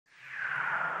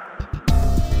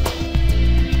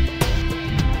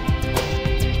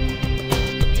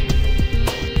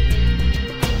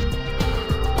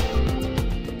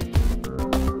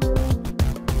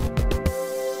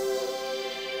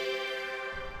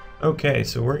Okay,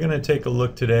 so we're going to take a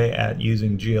look today at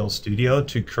using GL Studio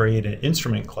to create an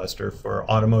instrument cluster for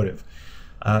automotive.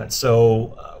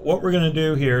 What we're going to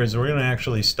do here is we're going to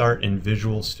actually start in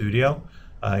Visual Studio.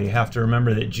 You have to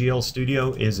remember that GL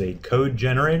Studio is a code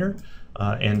generator,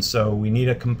 and so we need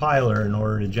a compiler in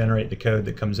order to generate the code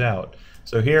that comes out.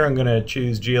 So here I'm going to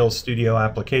choose GL Studio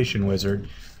Application Wizard,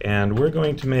 and we're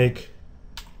going to make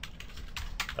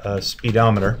a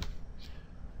speedometer.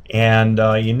 And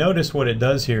you notice what it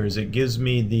does here is it gives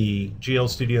me the GL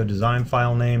Studio design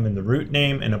file name and the root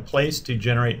name and a place to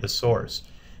generate the source.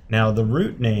 Now the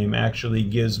root name actually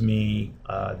gives me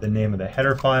the name of the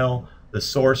header file, the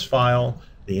source file,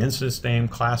 the instance name,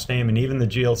 class name, and even the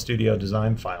GL Studio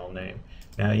design file name.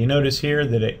 Now you notice here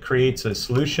that it creates a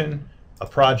solution, a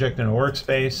project, and a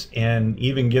workspace, and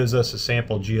even gives us a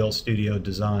sample GL Studio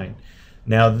design.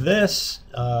 Now this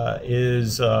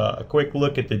is a quick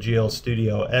look at the GL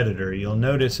Studio editor. You'll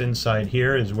notice inside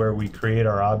here is where we create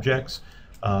our objects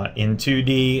in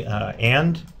 2D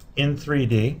and in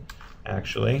 3D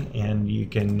actually, and you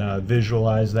can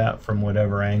visualize that from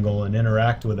whatever angle and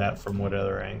interact with that from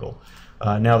whatever angle.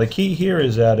 Now the key here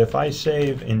is that if I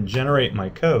save and generate my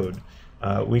code,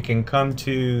 we can come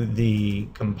to the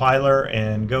compiler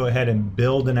and go ahead and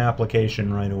build an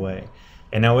application right away.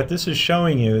 And now what this is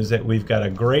showing you is that we've got a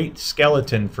great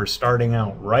skeleton for starting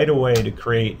out right away to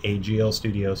create a GL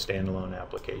Studio standalone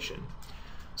application.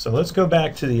 So let's go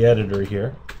back to the editor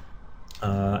here,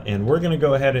 and we're going to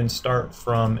go ahead and start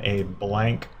from a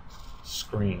blank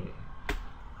screen.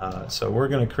 So we're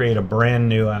going to create a brand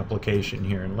new application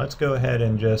here, and let's go ahead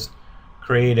and just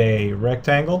create a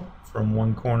rectangle from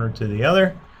one corner to the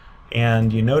other.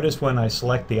 And you notice when I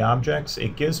select the objects,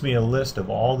 it gives me a list of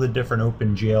all the different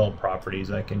OpenGL properties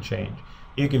I can change.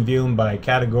 You can view them by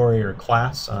category or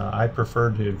class. I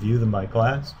prefer to view them by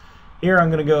class. Here I'm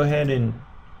going to go ahead and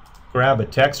grab a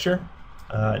texture.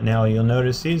 Now you'll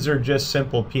notice these are just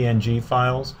simple PNG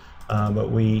files,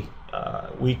 but we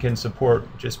can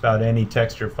support just about any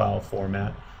texture file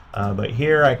format. But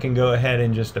here I can go ahead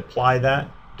and just apply that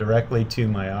directly to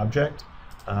my object.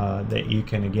 That you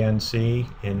can again see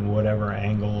in whatever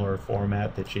angle or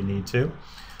format that you need to.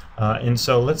 And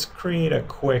so let's create a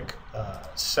quick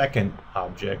second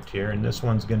object here, and this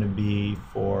one's going to be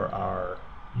for our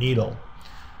needle.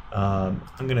 I'm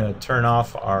going to turn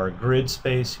off our grid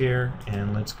space here,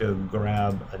 and let's go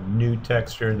grab a new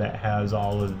texture that has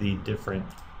all of the different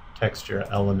texture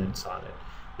elements on it.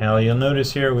 Now you'll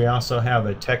notice here we also have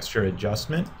a texture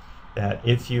adjustment, that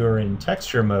if you're in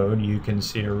texture mode, you can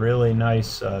see a really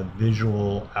nice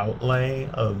visual outlay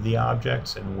of the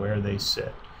objects and where they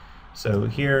sit. So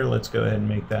here, let's go ahead and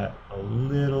make that a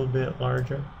little bit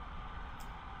larger.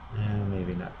 And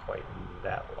maybe not quite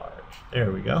that large. There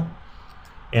we go.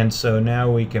 And so now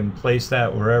we can place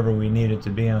that wherever we need it to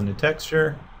be on the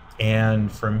texture. And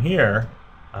from here,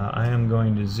 I am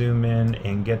going to zoom in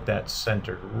and get that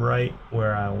centered right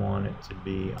where I want it to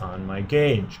be on my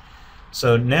gauge.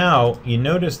 So now you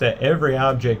notice that every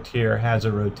object here has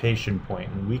a rotation point,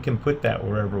 and we can put that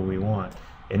wherever we want.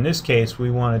 In this case,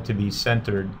 we want it to be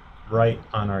centered right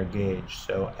on our gauge.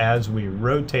 So as we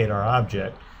rotate our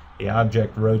object, the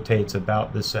object rotates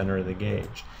about the center of the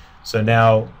gauge. So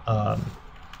now,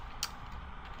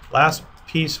 last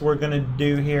piece we're going to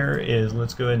do here is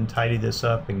let's go ahead and tidy this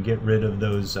up and get rid of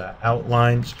those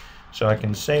outlines. So I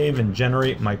can save and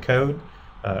generate my code.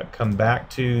 Come back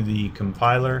to the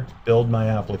compiler, build my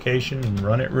application, and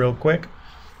run it real quick.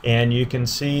 And you can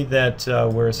see that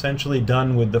we're essentially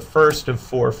done with the first of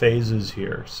 4 phases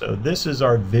here. So this is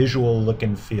our visual look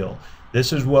and feel.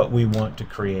 This is what we want to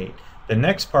create. The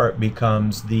next part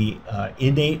becomes the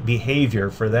innate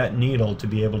behavior for that needle to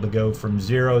be able to go from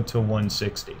 0 to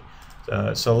 160.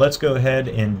 So let's go ahead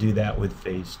and do that with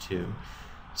phase 2.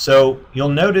 So you'll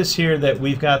notice here that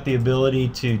we've got the ability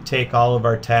to take all of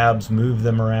our tabs, move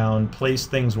them around, place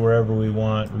things wherever we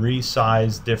want,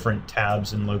 resize different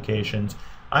tabs and locations.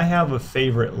 I have a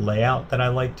favorite layout that I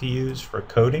like to use for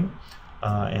coding,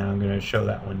 and I'm going to show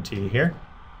that one to you here.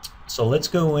 So let's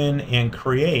go in and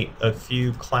create a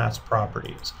few class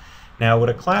properties. Now what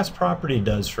a class property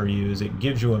does for you is it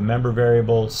gives you a member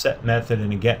variable, set method,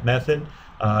 and a get method.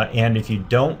 And if you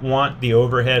don't want the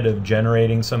overhead of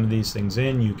generating some of these things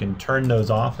in, you can turn those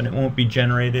off and it won't be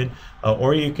generated.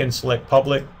 Or you can select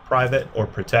public, private, or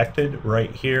protected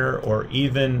right here, or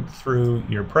even through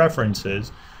your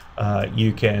preferences,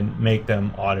 you can make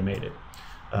them automated.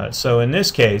 So in this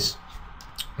case,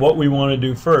 what we want to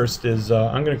do first is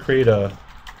I'm going to create a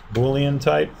Boolean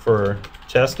type for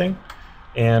testing,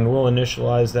 and we'll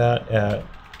initialize that at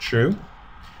true.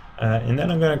 And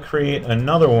then I'm going to create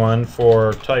another one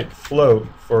for type float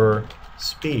for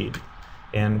speed,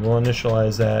 and we'll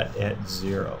initialize that at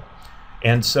 0.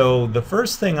 And so the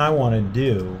first thing I want to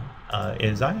do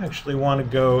is I actually want to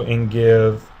go and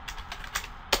give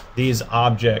these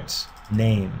objects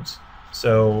names.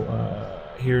 So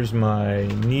here's my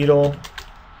needle,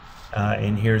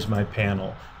 and here's my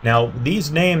panel. Now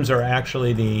these names are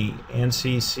actually the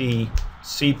ANSI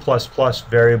C++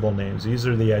 variable names. These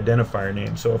are the identifier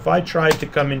names. So if I tried to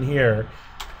come in here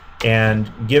and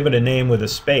give it a name with a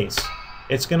space,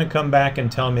 it's going to come back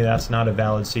and tell me that's not a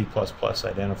valid C++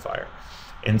 identifier.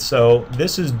 And so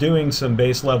this is doing some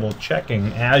base level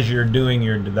checking as you're doing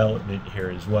your development here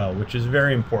as well, which is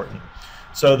very important.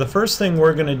 So the first thing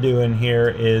we're going to do in here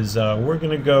is we're going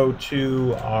to go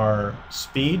to our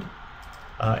speed,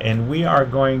 and we are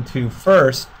going to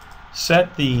first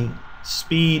set the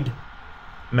speed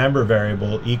member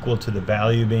variable equal to the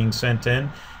value being sent in,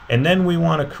 and then we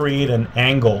want to create an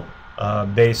angle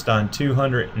based on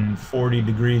 240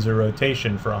 degrees of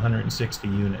rotation for 160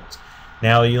 units.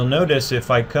 Now you'll notice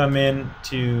if I come in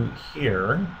to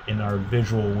here in our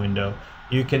visual window,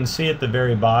 you can see at the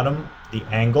very bottom the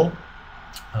angle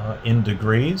in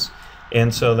degrees,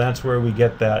 and so that's where we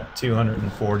get that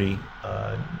 240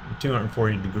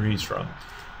 degrees from.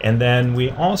 And then we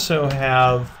also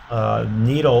have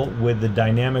needle with the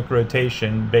dynamic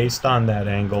rotation based on that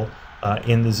angle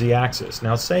in the z-axis.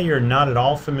 Now say you're not at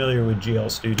all familiar with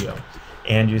GL Studio,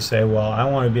 and you say, well, I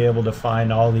want to be able to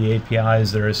find all the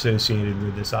APIs that are associated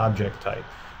with this object type.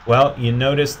 Well, you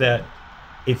notice that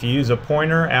if you use a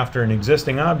pointer after an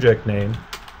existing object name,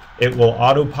 it will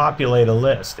auto-populate a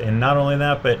list. And not only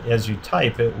that, but as you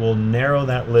type, it will narrow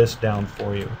that list down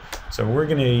for you. So we're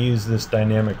going to use this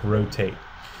dynamic rotate.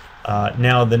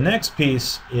 Now the next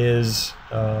piece is,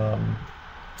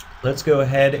 let's go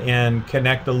ahead and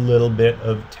connect a little bit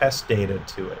of test data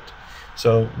to it.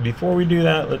 So before we do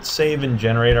that, let's save and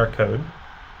generate our code.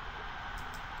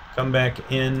 Come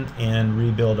back in and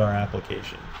rebuild our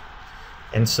application.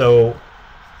 And so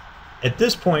at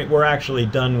this point, we're actually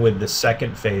done with the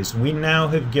second phase. We now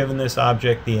have given this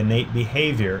object the innate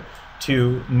behavior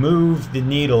to move the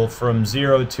needle from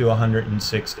 0 to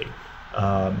 160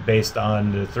 based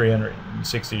on the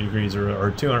 360 degrees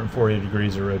or 240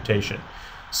 degrees of rotation.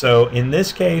 So in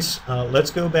this case, let's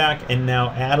go back and now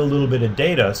add a little bit of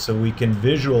data so we can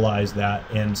visualize that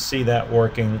and see that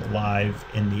working live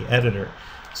in the editor.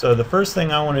 So the first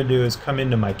thing I want to do is come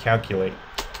into my calculate.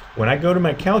 When I go to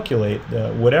my calculate,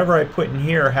 whatever I put in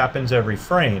here happens every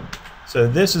frame. So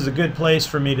this is a good place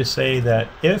for me to say that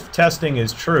if testing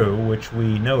is true, which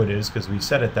we know it is because we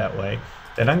set it that way,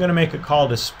 then I'm going to make a call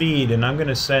to speed and I'm going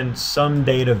to send some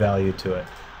data value to it.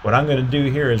 What I'm going to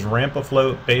do here is ramp a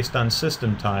float based on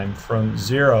system time from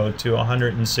 0 to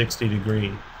 160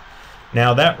 degrees.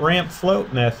 Now that ramp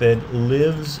float method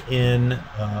lives in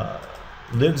a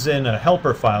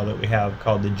helper file that we have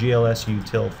called the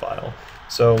GLSUtil file.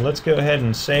 So let's go ahead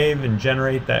and save and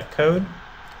generate that code,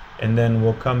 and then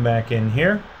we'll come back in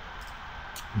here,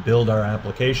 build our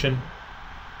application.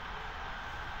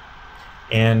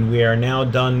 And we are now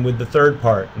done with the third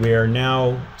part. We are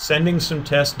now sending some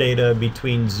test data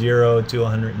between 0 to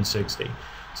 160.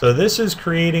 So this is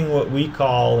creating what we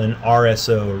call an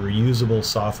RSO, a reusable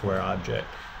software object.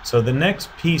 So the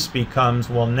next piece becomes,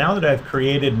 well, now that I've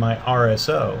created my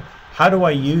RSO, how do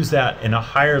I use that in a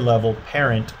higher level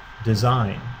parent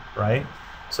design, right?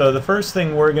 So the first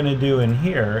thing we're going to do in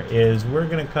here is we're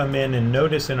going to come in and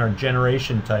notice in our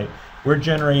generation type, we're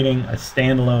generating a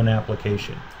standalone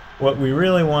application. What we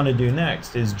really want to do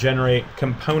next is generate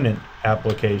component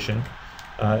application,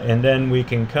 and then we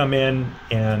can come in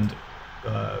and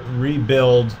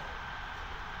rebuild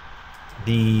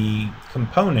the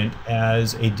component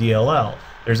as a DLL.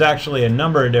 There's actually a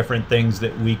number of different things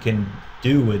that we can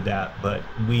do with that, but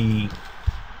the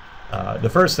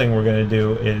first thing we're going to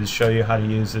do is show you how to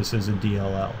use this as a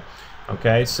DLL.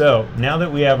 Okay, so now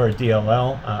that we have our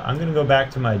DLL, I'm going to go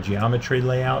back to my geometry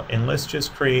layout and let's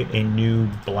just create a new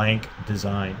blank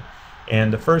design.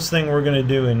 And the first thing we're going to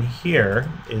do in here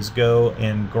is go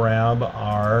and grab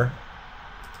our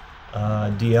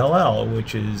DLL,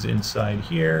 which is inside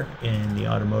here in the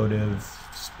automotive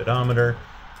speedometer,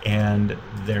 and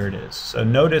there it is. So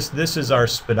notice this is our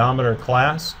speedometer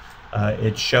class.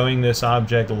 It's showing this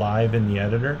object live in the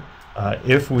editor.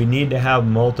 If we need to have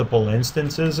multiple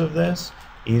instances of this,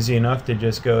 easy enough to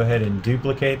just go ahead and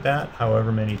duplicate that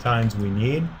however many times we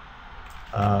need.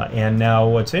 And now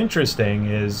what's interesting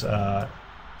is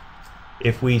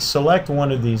if we select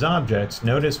one of these objects,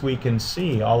 notice we can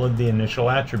see all of the initial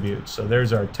attributes. So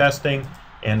there's our testing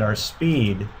and our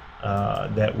speed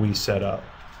that we set up.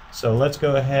 So let's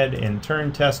go ahead and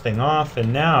turn testing off,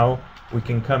 and now we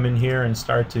can come in here and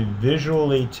start to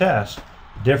visually test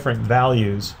different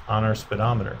values on our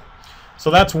speedometer. So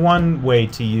that's one way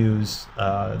to use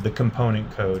the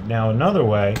component code. Now another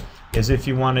way is if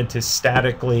you wanted to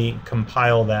statically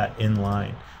compile that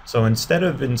inline. So instead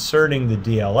of inserting the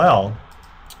DLL,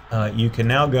 you can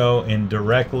now go and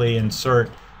directly insert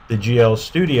the GL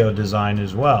Studio design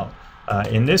as well.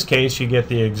 In this case, you get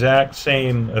the exact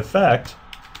same effect.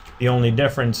 The only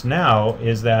difference now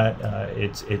is that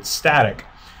it's static.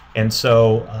 And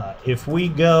so if we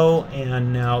go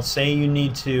and now say you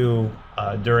need to,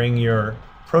 during your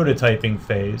prototyping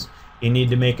phase, you need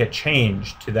to make a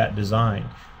change to that design,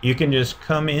 you can just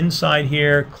come inside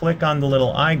here, click on the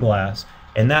little eyeglass,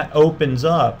 and that opens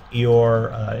up your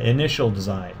initial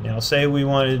design. Now say we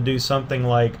wanted to do something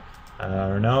like, I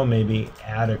don't know, maybe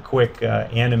add a quick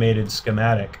animated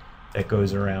schematic that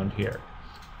goes around here.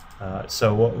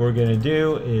 So what we're going to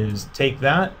do is take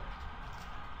that.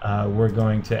 We're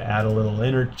going to add a little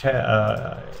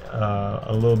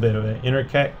bit of an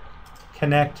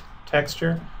interconnect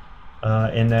texture,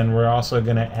 and then we're also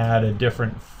going to add a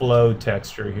different flow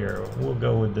texture here. We'll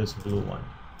go with this blue one.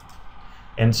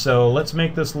 And so let's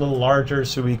make this a little larger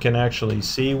so we can actually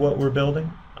see what we're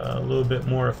building a little bit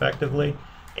more effectively.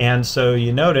 And so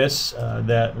you notice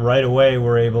that right away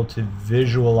we're able to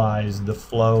visualize the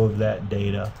flow of that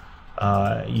data.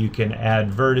 You can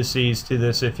add vertices to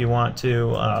this if you want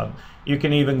to. You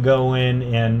can even go in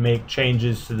and make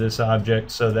changes to this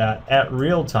object so that at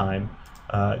real time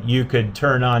you could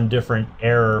turn on different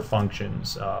error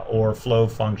functions or flow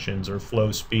functions or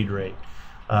flow speed rate.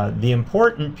 The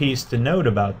important piece to note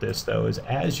about this, though, is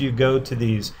as you go to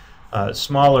these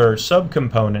smaller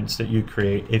subcomponents that you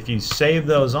create, if you save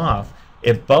those off,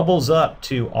 it bubbles up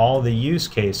to all the use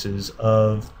cases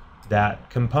of that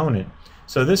component.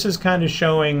 So this is kind of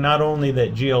showing not only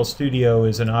that GL Studio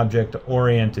is an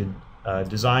object-oriented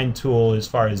design tool as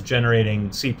far as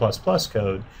generating C++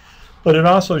 code, but it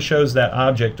also shows that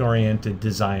object-oriented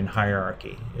design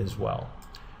hierarchy as well.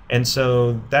 And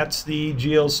so that's the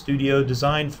GL Studio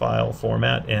design file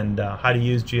format and how to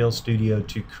use GL Studio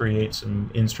to create some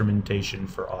instrumentation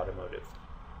for automotive.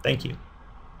 Thank you.